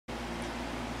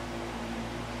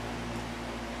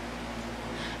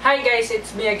Hi guys,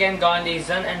 it's me again, Gohan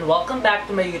Dizon, and welcome back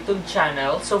to my YouTube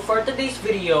channel. So for today's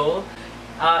video,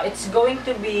 it's going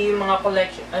to be mga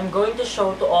collection. I'm going to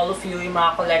show to all of you yung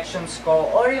mga collections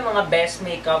ko or yung mga best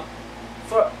makeup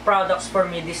products for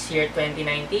me this year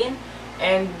 2019.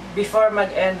 And before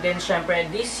mag-end din, syempre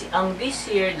this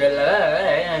year,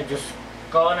 Diyos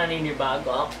ko,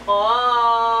 naninibago ako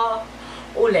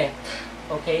ulit.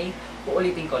 Okay?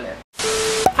 Uulitin ko ulit.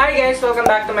 Hi guys! Welcome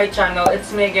back to my channel. It's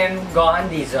me again,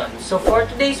 Gohan Dizon. So for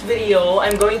today's video,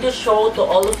 I'm going to show to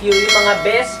all of you yung mga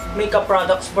best makeup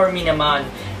products for me naman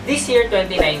this year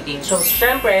 2019. So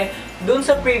syempre, dun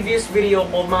sa previous video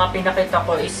ko, mga pinakita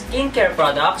ko is skincare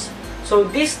products. So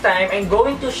this time, I'm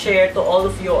going to share to all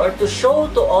of you or to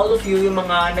show to all of you yung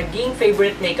mga naging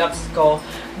favorite makeups ko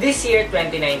this year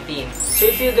 2019. So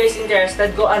if you guys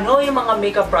interested ko ano yung mga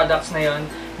makeup products na yun,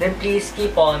 then please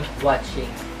keep on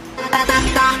watching.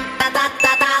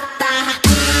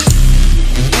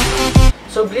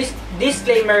 So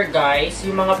disclaimer guys,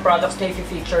 yung mga products na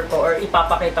i-feature ko or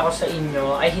ipapakita ko sa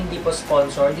inyo ay hindi po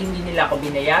sponsored, hindi nila ako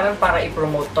binayaran para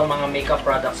i-promote to mga makeup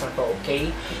products na to, okay?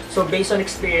 So based on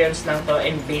experience lang to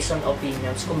and based on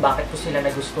opinions kung bakit ko sila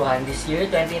nagustuhan this year,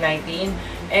 2019,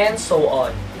 and so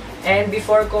on. And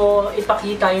before ko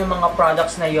ipakita yung mga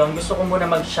products na yon, gusto ko muna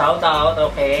mag-shoutout,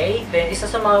 okay? Then, isa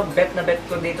sa mga bet na bet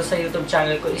ko dito sa YouTube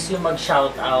channel ko is yung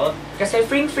mag-shoutout. Kasi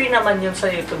free naman yun sa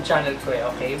YouTube channel ko eh,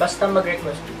 okay? Basta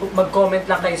mag-request, mag-comment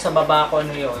lang kayo sa baba ko ano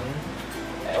yun.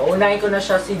 Unahin ko na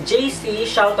siya, si JC,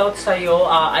 shoutout sa'yo.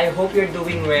 I hope you're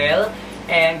doing well.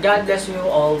 And God bless you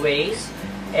always.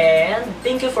 And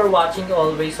thank you for watching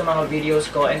always sa mga videos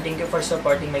ko. And thank you for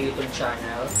supporting my YouTube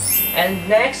channel. And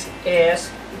next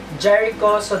is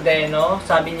Jericho Sodeno,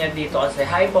 sabi niya dito kasi,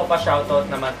 hi po,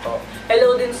 pa-shoutout naman to.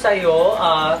 Hello din sa'yo.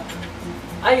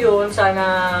 Ayun, sana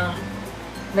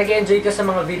nag-enjoy ka sa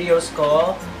mga videos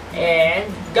ko. And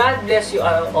God bless you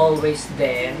always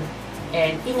then.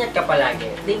 And ingat ka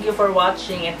palagi. Thank you for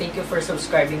watching and thank you for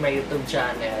subscribing my YouTube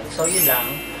channel. So, yun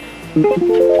lang.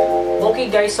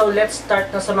 Okay guys, so let's start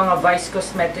na sa mga Vice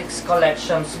Cosmetics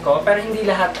collections ko. Pero hindi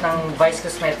lahat ng Vice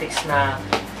Cosmetics na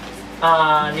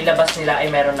nilabas nila ay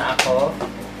meron na ako.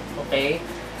 Okay?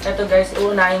 Ito guys,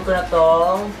 uunahin ko na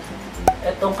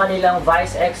itong kanilang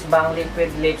Vice X Bang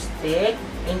Liquid Lipstick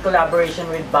in collaboration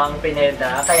with Bang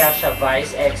Pineda. Kaya siya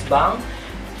Vice X Bang.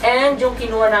 And yung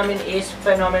kinuha namin is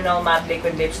Phenomenal Matte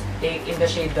Liquid Lipstick in the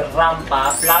shade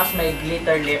Rrrhampa. Plus may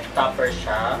glitter lip topper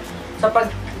siya. Sa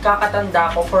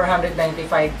pagkakatanda ko,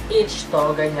 495 each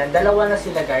to. Ganyan. Dalawa na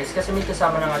sila guys. Kasi may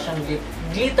kasama na nga siyang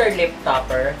glitter lip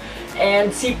topper.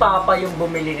 And si Papa yung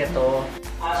bumili nito.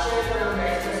 Share ko lang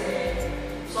guys kasi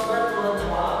sobrang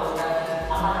tuwa ako dahil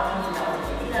akala ko nila ako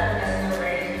hindi lang kasi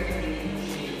na-ready ko yung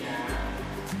shade na.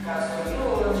 Kaso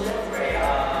yun, syempre,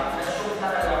 na-shoot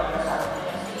talaga ako na sa akin.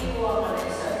 Kasi inuwa ko na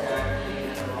isa dyan,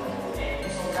 and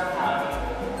sobrang happy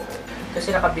ko. Kasi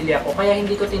nakabili ako, kaya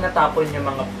hindi ko tinatapon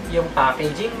yung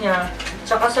packaging niya.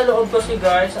 Tsaka sa loob ko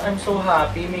guys, I'm so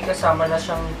happy. May kasama na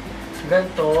siyang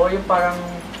ganito, yung parang,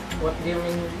 what do you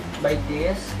mean by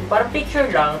this? Parang picture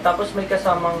lang, tapos may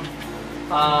kasamang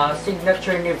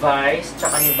signature ni Vice,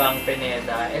 tsaka ni Bang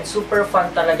Pineda. And super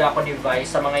fan talaga ako ni Vice,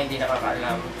 sa mga hindi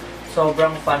nakakaalam.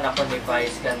 Sobrang fan ako ni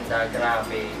Vice, ganda,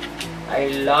 grabe.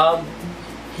 I love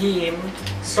him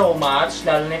so much,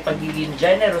 lalo na yung pagiging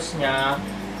generous niya,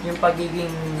 yung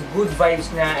pagiging good vibes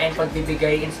niya, and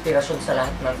pagbibigay inspirasyon sa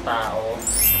lahat ng tao.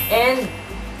 And,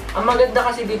 ang maganda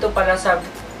kasi dito pala sa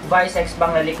Vice X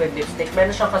Bang na liquid lipstick, meron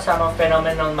siyang kasamang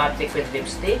Phenomenal Matte Liquid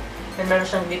Lipstick, and meron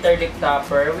siyang glitter lip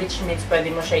topper, which means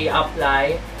pwede mo siya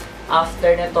i-apply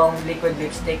after nitong liquid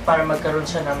lipstick para magkaroon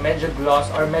siya ng medyo gloss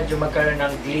or medyo magkaroon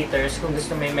ng glitters kung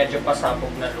gusto may medyo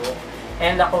pasabog na look.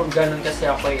 And ako, ganun kasi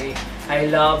ako I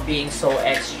love being so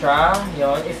extra.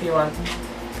 Yon, if you want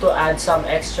to add some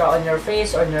extra on your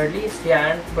face, on your lips,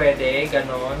 yan, pwede,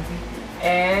 ganun.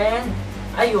 And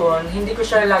ayun, hindi ko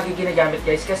siya lagi ginagamit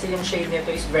guys kasi yung shade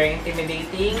nito is very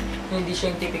intimidating. Hindi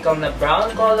siya yung typical na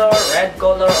brown color, red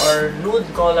color, or nude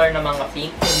color na mga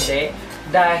pink. Hindi.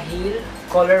 Dahil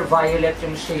color violet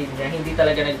yung shade niya. Hindi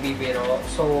talaga nagbibiro.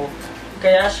 So,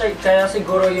 kaya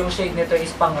siguro yung shade nito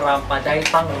is pang Rrrhampa. Dahil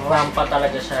pang Rrrhampa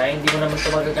talaga siya. Hindi mo naman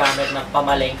ito magagamit ng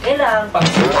pamalengke lang, pang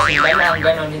sinda lang,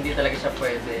 ganon. Hindi talaga siya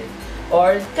pwede.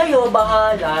 Or kayo,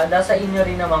 bahala. Nasa inyo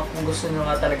rin naman kung gusto nyo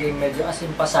nga talaga yung medyo asin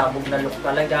pasabog na look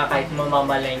talaga. Kahit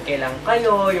mamamalengke lang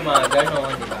kayo, yung mga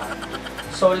ganon, di ba?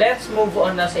 So, let's move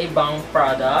on na sa ibang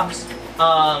products.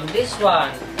 This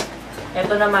one.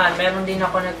 Ito naman, meron din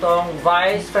ako nitong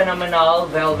Vice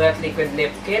Phenomenal Velvet Liquid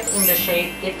Lip Kit in the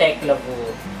shade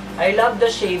Iteklavu. I love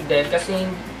the shade din kasi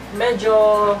medyo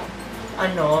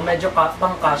medyo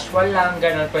pang casual lang,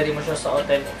 ganun. Pwede mo siya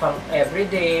suotin pang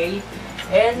everyday.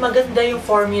 And maganda yung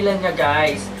formula niya,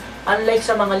 guys. Unlike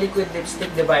sa mga liquid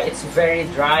lipstick, diba, it's very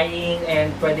drying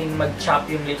and pwedeng mag-chop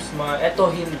yung lips mo.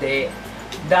 Ito hindi.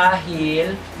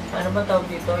 Dahil, ano ba tawag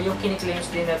dito? Yung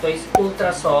kiniklaims din na to is ultra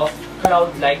soft,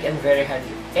 cloud-like, and very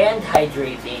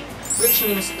hydrating. Which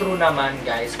means true naman,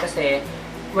 guys. Kasi,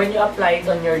 when you apply it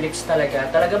on your lips talagang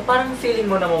parang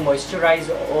feeling mo na mo moisturize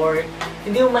or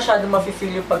hindi mo masyado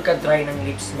mafe-feel yung pagka-dry ng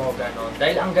lips mo, gano'n.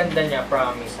 Dahil ang ganda niya,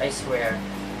 promise, I swear.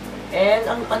 And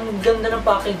ang ganda ng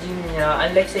packaging niya,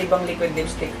 unlike sa ibang liquid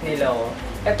lipstick nila, oh.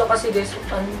 Ito kasi guys,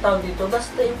 anong tawag dito?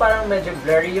 Basta yung parang medyo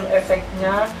blurry yung effect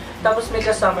niya. Tapos may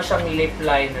kasama siyang lip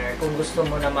liner kung gusto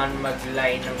mo naman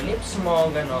mag-line ng lips mo,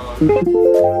 gano'n.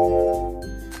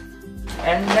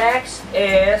 And next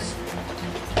is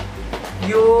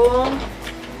yung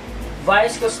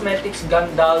Vice Cosmetics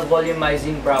Gandoll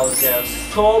Volumizing Brow Gel.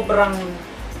 Sobrang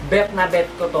bet na bet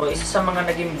ko to. Isa sa mga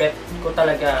naging bet ko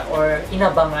talaga or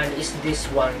inabangan is this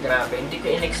one. Grabe. Hindi ko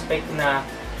in-expect na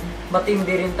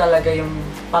matindi rin talaga yung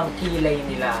pangkilay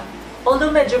nila.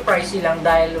 Although medyo pricey lang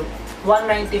dahil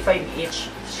 195 each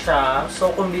siya.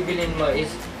 So kung bibilin mo is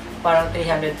parang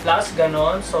 300 plus,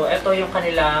 ganon. So ito yung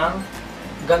kanilang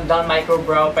Gandoll Micro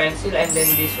Brow Pencil and then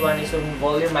this one is yung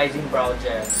Volumizing Brow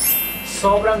Gel.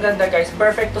 Sobrang ganda, guys.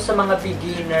 Perfect to sa mga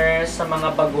beginners, sa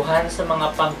mga baguhan, sa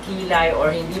mga pangkilay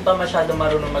or hindi pa masyado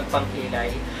marunong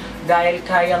magpangkilay dahil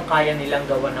kayang-kaya nilang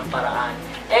gawa ng paraan.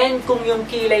 And kung yung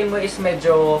kilay mo is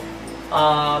medyo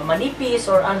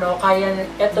manipis or kaya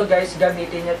ito, guys,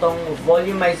 gamitin niyo tong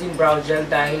volumizing brow gel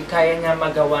dahil kaya niya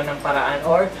magawa ng paraan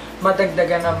or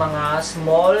madagdagan ng mga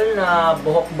small na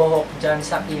buhok-buhok dyan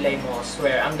sa kilay mo.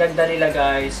 Swear, ang ganda nila,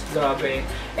 guys. Grabe.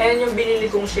 And yung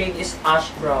binili kong shade is ash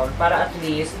brown para at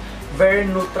least very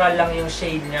neutral lang yung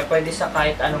shade niya. Pwede sa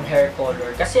kahit anong hair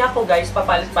color. Kasi ako, guys,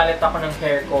 papalit-palit ako ng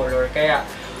hair color. Kaya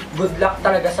good luck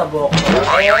talaga sa buhok ko.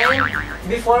 And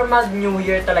before mag-New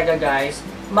Year talaga, guys,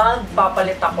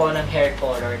 magpapalit ako ng hair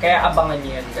color. Kaya abangan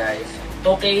niyo yan, guys.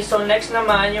 Okay, so next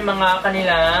naman yung mga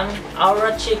kanilang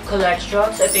Aura Cheek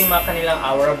Collections. Ito yung mga kanilang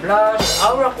Aura Blush,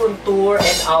 Aura Contour,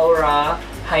 and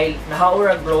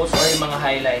Aura Glows or yung mga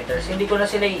highlighters. Hindi ko na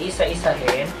sila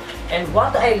iisa-isahin. And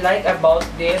what I like about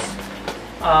this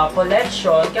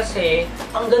collection kasi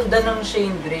ang ganda ng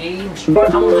shade range.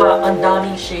 Ang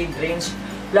daming shade range.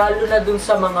 Lalo na dun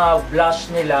sa mga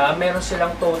blush nila, meron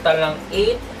silang total ng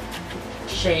 8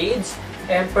 shades.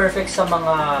 And perfect sa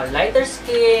mga lighter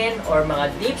skin or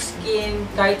mga deep skin,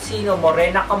 kahit sino,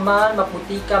 morena ka man,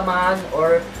 maputi ka man,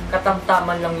 or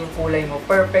katamtaman lang yung kulay mo.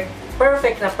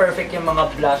 Perfect na perfect yung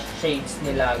mga blush shades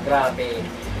nila. Grabe.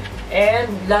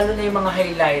 And lalo na yung mga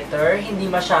highlighter,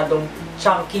 hindi masyadong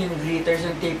chunky yung glitters,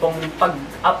 yung tipong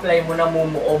pag-apply mo na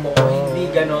mumuo mo. Hindi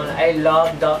ganon. I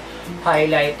love the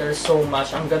highlighter so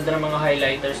much. Ang ganda ng mga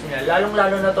highlighters nila.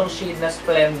 Lalong-lalo na tong shade na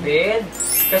Splendid.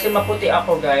 Kasi maputi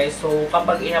ako, guys. So,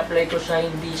 kapag in-apply ko siya,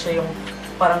 hindi siya yung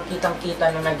parang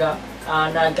kitang-kita na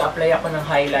nag-apply ako ng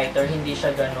highlighter. Hindi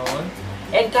siya ganon.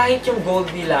 And kahit yung gold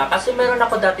nila, kasi meron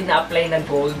ako dati na-apply na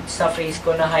gold sa face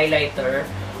ko na highlighter.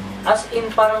 As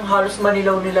in, parang halos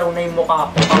manilaw-nilaw na yung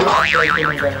mukha ko. Pag-apply ko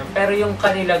ng ganon. Pero yung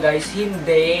kanila, guys,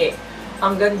 hindi.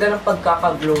 Ang ganda ng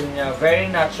pagkaka-glow niya.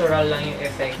 Very natural lang yung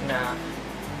effect na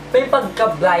may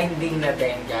pagka-blinding na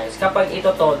din, guys, kapag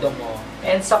ito todo mo.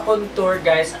 And sa contour,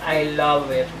 guys, I love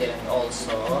it din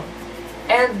also.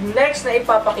 And next na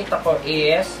ipapakita ko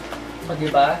is,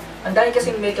 diba? Ang dami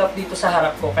kasing makeup dito sa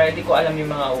harap ko, kaya di ko alam yung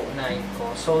mga uunahin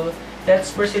ko. So, let's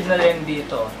proceed na rin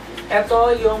dito.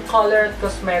 Ito yung Colored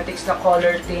Cosmetics na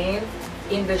color tint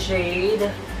in the shade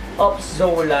of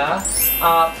Zola.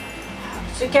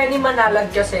 Si Kenny Manalag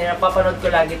kasi, napapanood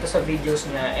ko lagi ito sa videos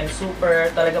niya. And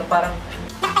super, talagang parang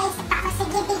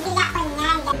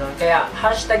kaya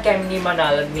hashtag Kenny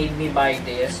Manalag made me buy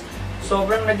this.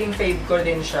 Sobrang naging fave ko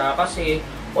din siya kasi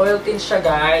oil tint siya,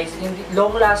 guys.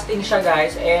 Long lasting siya,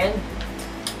 guys. And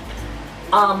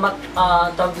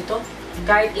tawag dito,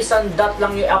 kahit isang dot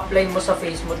lang yung apply mo sa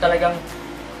face mo, talagang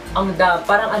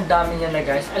parang ang dami niya na,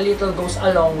 guys. A little goes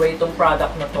a long way itong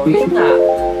product na to. Yun nga,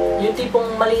 yung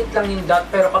tipong maliit lang yung dot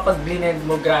pero kapag blend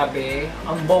mo, grabe,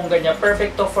 ang bongga niya.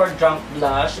 Perfect to for drunk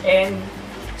blush. And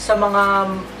sa mga,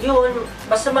 yun,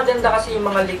 basta maganda kasi yung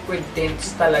mga liquid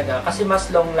tints talaga kasi mas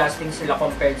long lasting sila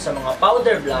compared sa mga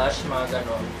powder blush, mga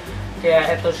ganon. Kaya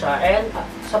ito siya. And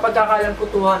sa pagkakalam ko,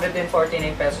 249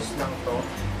 pesos lang to.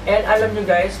 And alam nyo,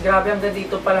 guys, grabe hanggang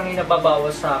dito pa lang yung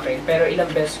nababawas sa akin. Pero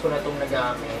ilang beses ko na itong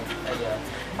nagamit. Ayan.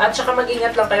 At saka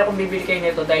mag-ingat lang kayo kung bibili kayo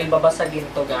nito dahil babasagin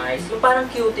to, guys. Yung parang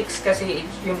cutics kasi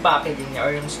yung packaging niya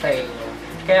or yung style niya.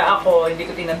 Kaya ako, hindi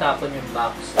ko tinatapon yung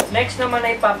box. Next naman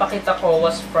na ipapakita ko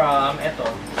was from, eto.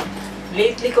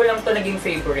 Lately ko lang to naging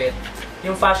favorite.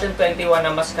 Yung Fashion 21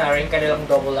 na mascara, yung kanilang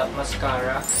double up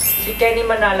mascara. Si Kenny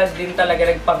Manalag din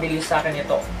talaga nagpabili sa akin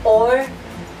ito. Or,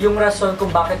 yung rason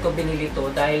kung bakit ko binili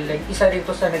to. Dahil isa rin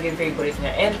to sa naging favorite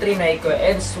niya. And trinay ko.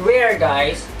 And swear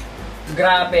guys,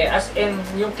 grabe. As in,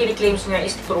 yung kini-claims niya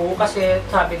is true. Kasi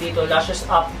sabi dito, lashes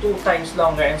up 2 times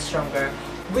longer and stronger.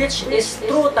 Which is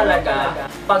true talaga.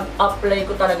 Pag-apply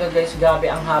ko talaga guys, grabe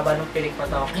ang haba ng pilik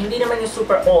mata ko. Hindi naman yung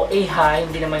super OA ha.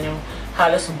 Hindi naman yung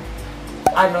halos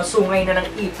sungay na ng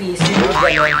EPC.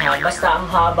 Gano'n ha. Basta ang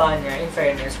haba niya, in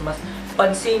fairness, mas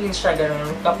pansinin siya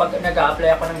gano'n kapag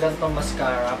nag-a-apply ako ng ganitong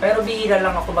mascara. Pero bihira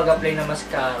lang ako mag-apply ng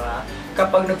mascara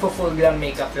kapag nagpo-full glam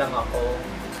makeup lang ako.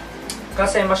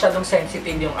 Kasi masyadong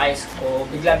sensitive yung eyes ko.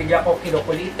 Bigla-bigla ako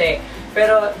kinukulite.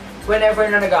 Pero whenever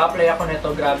na nag-a-apply ako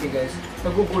nito, grabe guys,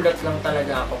 nagugulat lang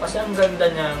talaga ako. Kasi ang ganda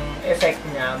niyang effect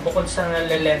niya, bukod sa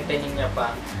nalilengthening niya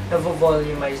pa,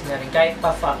 navo-volumize na rin kahit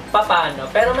paano.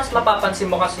 Pero mas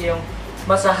mapapansin mo kasi yung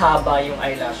masahaba yung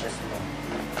eyelashes mo.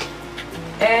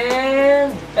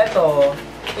 And eto,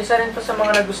 isa rin to sa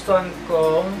mga nagustuhan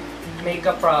kong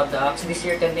makeup products this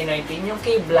year 2019, yung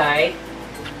kay Blythe.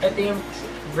 Ito yung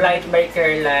Blythe by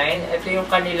Careline. Ito yung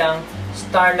kanilang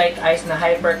Starlight Eyes na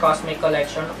Hyper Cosmic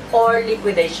Collection or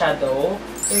Liquid Eyeshadow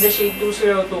in the shade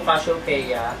 202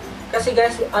 Cassiopeioa. Kasi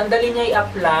guys, ang dali niya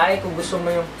i-apply kung gusto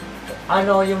mo yung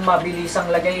yung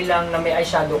mabilisang lagay lang na may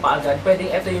eyeshadow ka agad.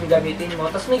 Pwedeng ito yung gamitin mo.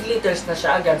 Tapos may glitters na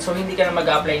siya agad. So hindi ka na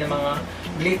mag-apply ng mga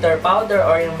glitter powder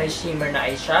or yung may shimmer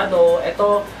na eyeshadow.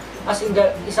 Ito, as in,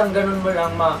 isang ganun mo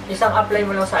lang, isang apply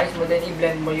mo lang sa eyes mo, then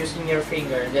i-blend mo using your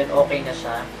finger. Then okay na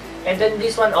siya. And then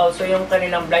this one also, yung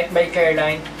kanilang Blythe by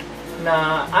Careline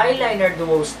na eyeliner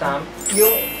duo stamp,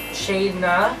 yung shade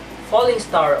na Falling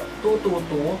Star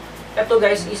 222. Ito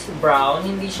guys is brown,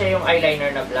 hindi siya yung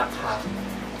eyeliner na black ha.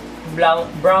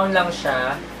 Brown lang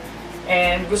siya.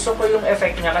 And gusto ko yung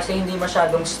effect niya kasi hindi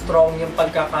masyadong strong yung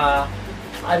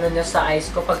niya sa eyes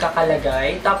ko,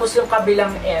 pagkakalagay. Tapos yung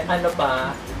kabilang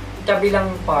kabilang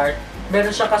part,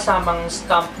 meron siya kasamang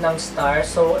stamp ng star.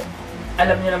 So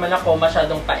alam niyo naman ako,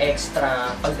 masyadong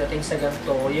pa-extra pagdating sa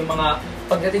ganito. Yung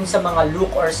pagdating sa mga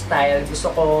look or style, gusto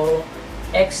ko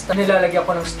extra. Nilalagyan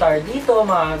ko ng star dito,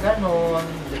 mga ganon,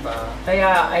 diba?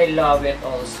 Kaya I love it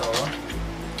also.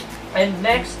 And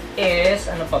next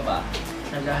is, ano pa ba?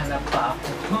 Naghahanap pa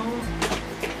ako.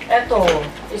 Eto,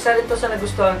 isa rin to sa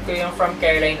nagustuhan ko yung from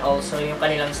Careline also, yung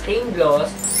kanilang stain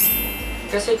gloss.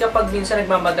 Kasi kapag minsan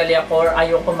nagmamadali ako or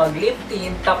ayoko mag-lip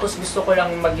tint, tapos gusto ko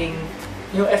lang maging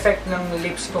yung effect ng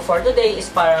lips ko for today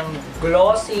is parang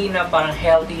glossy na parang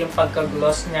healthy yung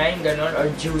pagka-gloss niya, yung ganon,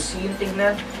 or juicy yung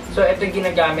tingnan. So, ito yung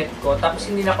ginagamit ko. Tapos,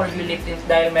 hindi na ako nag-lip tint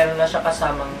dahil meron na siya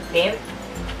kasamang tint.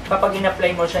 Kapag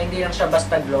in-apply mo siya, hindi lang siya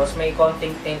basta gloss, may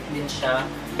konting tint din siya.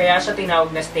 Kaya siya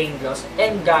tinawag na stain gloss.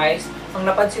 And guys, ang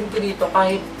napansin ko dito,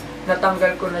 kahit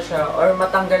natanggal ko na siya, or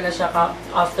matanggal na siya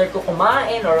after ko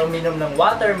kumain, or uminom ng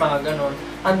water, mga ganon,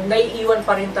 naiiwan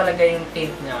pa rin talaga yung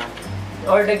tint niya.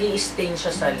 Or nag-i-stain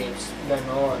siya sa lips.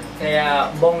 Ganon.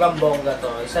 Kaya, bonggang-bongga to.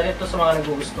 Isa rin to sa mga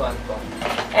nagugustuhan ko.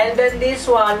 And then this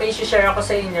one, may share ako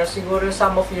sa inyo. Siguro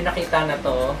some of you nakita na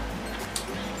to.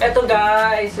 Ito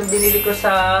guys, yung binili ko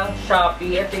sa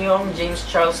Shopee. Ito yung James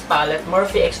Charles palette.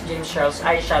 Morphe x James Charles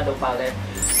Eyeshadow palette.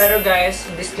 Pero guys,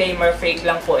 disclaimer, fake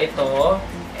lang po ito.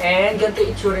 And ganito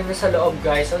itsura niya sa loob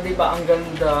guys. So, diba, ang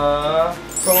ganda.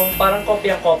 So, parang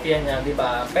kopya-kopya niya,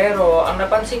 diba? Pero, ang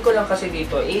napansin ko lang kasi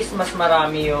dito is mas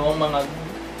marami yung mga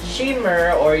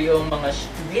shimmer or yung mga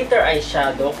glitter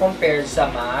eyeshadow compared sa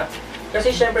matte. Kasi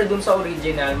syempre dun sa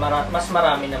original, mas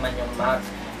marami naman yung matte.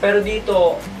 Pero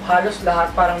dito, halos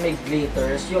lahat parang may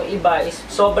glitters. Yung iba is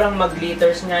sobrang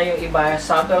mag-glitters niya, yung iba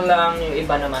subtle lang, yung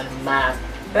iba naman matte.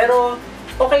 Pero,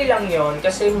 okay lang yon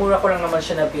kasi mura ko lang naman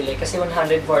siya nabili kasi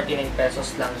 149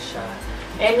 pesos lang siya.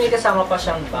 And may kasama pa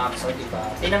siyang box, so diba?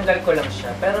 Tinanggal ko lang siya.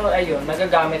 Pero ayun,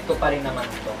 magagamit ko pa rin naman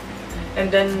to.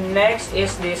 And then next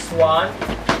is this one.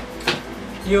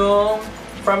 Yung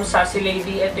from Sace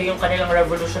Lady, ito yung kanilang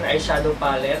Revolution Eyeshadow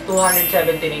Palette.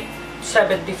 275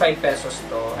 pesos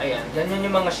to. Ayan, ganyan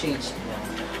yung mga shades niya.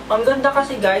 Ang ganda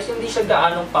kasi guys, hindi siya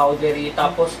gaanong powdery.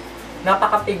 Tapos,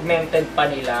 napaka-pigmented pa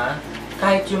nila.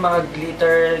 Kahit yung mga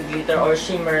glitter or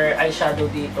shimmer eyeshadow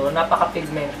dito,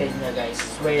 napaka-pigmented niya guys.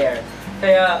 Swear.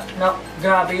 Kaya,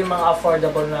 grabe yung mga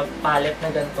affordable na palette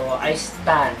na ganito. I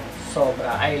stan.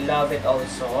 Sobra. I love it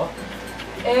also.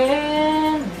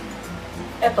 And,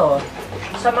 eto,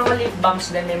 sa mga lip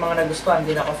balms din, may mga nagustuhan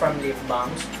din ako from lip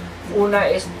balms. Una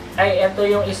is Ay, ito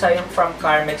yung isa yung from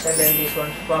Carmex and then this one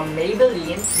from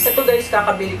Maybelline. Ito guys,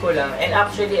 kakabili ko lang. And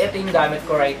actually, ito yung gamit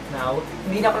ko right now.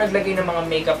 Hindi na ako naglagay ng mga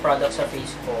makeup products sa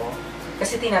face ko.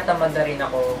 Kasi tinatamad na rin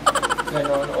ako.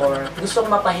 Ganon. Or gusto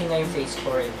kong mapahinga yung face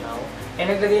ko right now.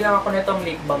 And naglagay lang ako nitong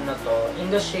lip balm na to.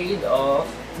 In the shade of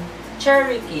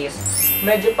Cherry Kiss.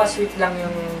 Medyo pa-sweet lang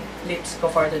yung lips ko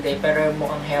for today. Pero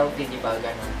mukhang healthy, diba?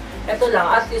 Ganon. Ito lang,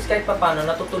 at least kahit papano,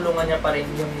 natutulungan niya pa rin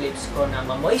yung lips ko na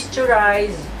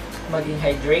ma-moisturize, maging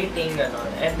hydrating, gano'n.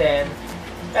 And then,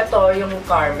 ito, yung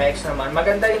Carmex naman.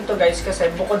 Maganda rin to guys kasi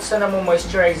bukod sa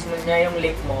na-moisturize niya yung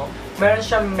lip mo, meron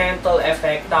siyang menthol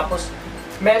effect. Tapos,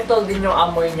 menthol din yung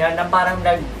amoy niya na parang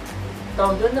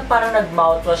parang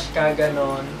nag-mouthwash ka,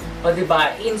 gano'n. O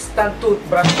diba, instant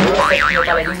toothbrush yung effect niya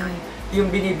talaga yung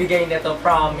binibigay nito,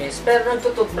 promise. Pero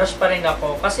nagtutoothbrush pa rin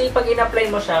ako. Kasi pag in-apply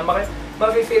mo siya,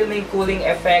 ma-feel mo yung cooling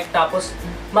effect, tapos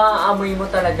maaamoy mo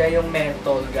talaga yung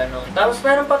menthol, gano'n. Tapos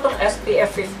meron pa tong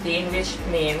SPF 15, which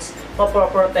means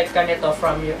mapoprotect ka nito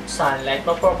from yung sunlight.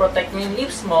 Mapoprotect mo yung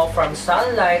lips mo from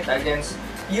sunlight against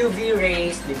UV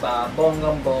rays, diba?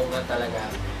 Bonggang-bongga talaga.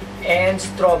 And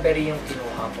strawberry yung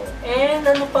kinuha ko. And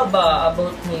ano pa ba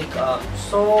about makeup?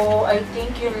 So, I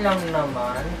think yun lang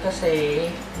naman, kasi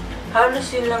halos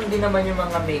yun lang din naman yung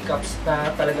mga makeups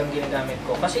na talagang ginagamit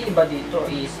ko. Kasi iba dito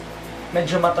is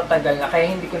medyo matatagal na,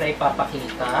 kaya hindi ko na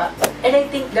ipapakita. And I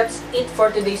think that's it for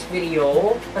today's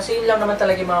video. Kasi yun lang naman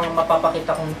talaga yung mga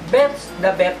mapapakita kong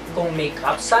the best kong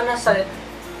makeup. Sana sa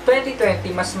 2020,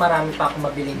 mas marami pa akong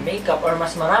mabiling makeup or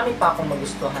mas marami pa akong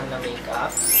magustuhan na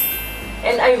makeup.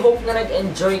 And I hope na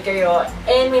nag-enjoy kayo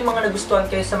and may mga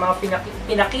nagustuhan kayo sa mga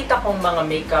pinakita kong mga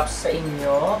makeups sa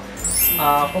inyo.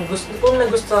 Kung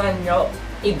nagustuhan nyo,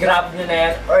 i-grab nyo na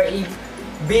yan or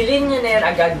bilhin nyo na yan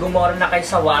agad, gumora na kayo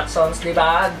sa Watsons, di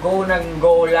ba? Go ng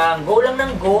go lang. Go lang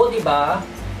ng go, di ba?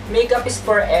 Makeup is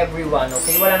for everyone,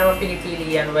 okay? Wala namang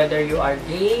pinipili yan whether you are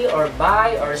gay or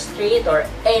bi or straight or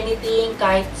anything.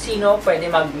 Kahit sino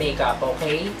pwede mag-makeup,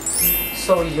 okay?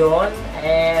 So, yun.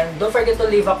 And don't forget to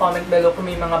leave a comment below kung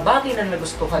may mga bagay na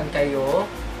nagustuhan kayo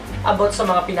about sa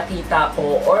mga pinakita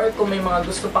ko or kung may mga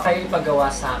gusto pa kayo ipagawa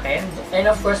sa akin. And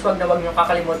of course, wag nyo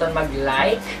kakalimutan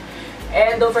mag-like.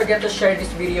 And don't forget to share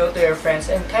this video to your friends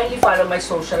and kindly follow my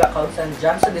social accounts and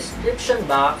dyan sa description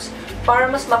box para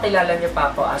mas makilala nyo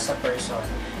pa ako as a person.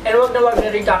 And wag na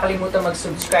rin kakalimutan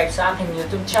mag-subscribe sa aking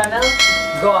YouTube channel,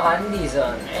 Gohan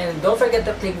Dizon. And don't forget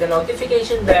to click the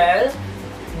notification bell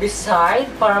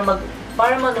beside para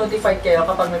ma-notify kayo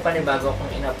kapag may panibago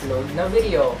akong in-upload na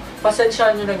video.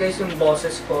 Pasensyahan nyo na guys yung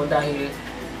boses ko dahil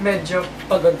medyo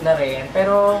pagod na rin.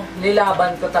 Pero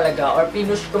nilaban ko talaga or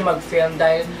pinush ko mag-film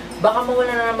dahil baka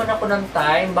mawala na naman ako ng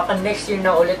time. Baka next year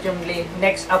na ulit yung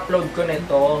next upload ko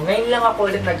nito. Ngayon lang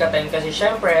ako ulit nagka-time kasi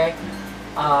syempre,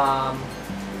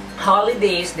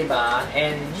 holidays, diba?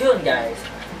 And yun guys.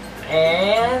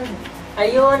 And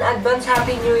ayun, advance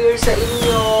Happy New Year sa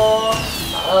inyo.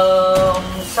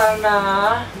 Sana,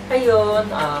 ayun,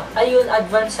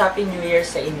 advance Happy New Year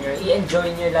sa inyo.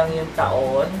 I-enjoy nyo lang yung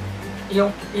taon.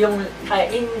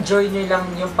 Enjoy nyo lang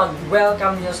yung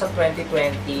pag-welcome nyo sa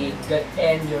 2020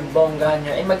 and yung bongga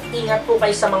nyo. And mag-ingat po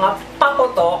kayo sa mga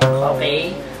papotok,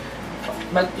 okay?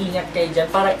 Mag-ingat kayo dyan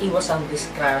para iwas ang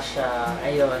disgrasya.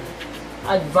 Ayun.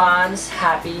 Advance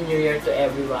Happy New Year to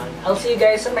everyone. I'll see you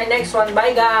guys in my next one.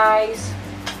 Bye guys!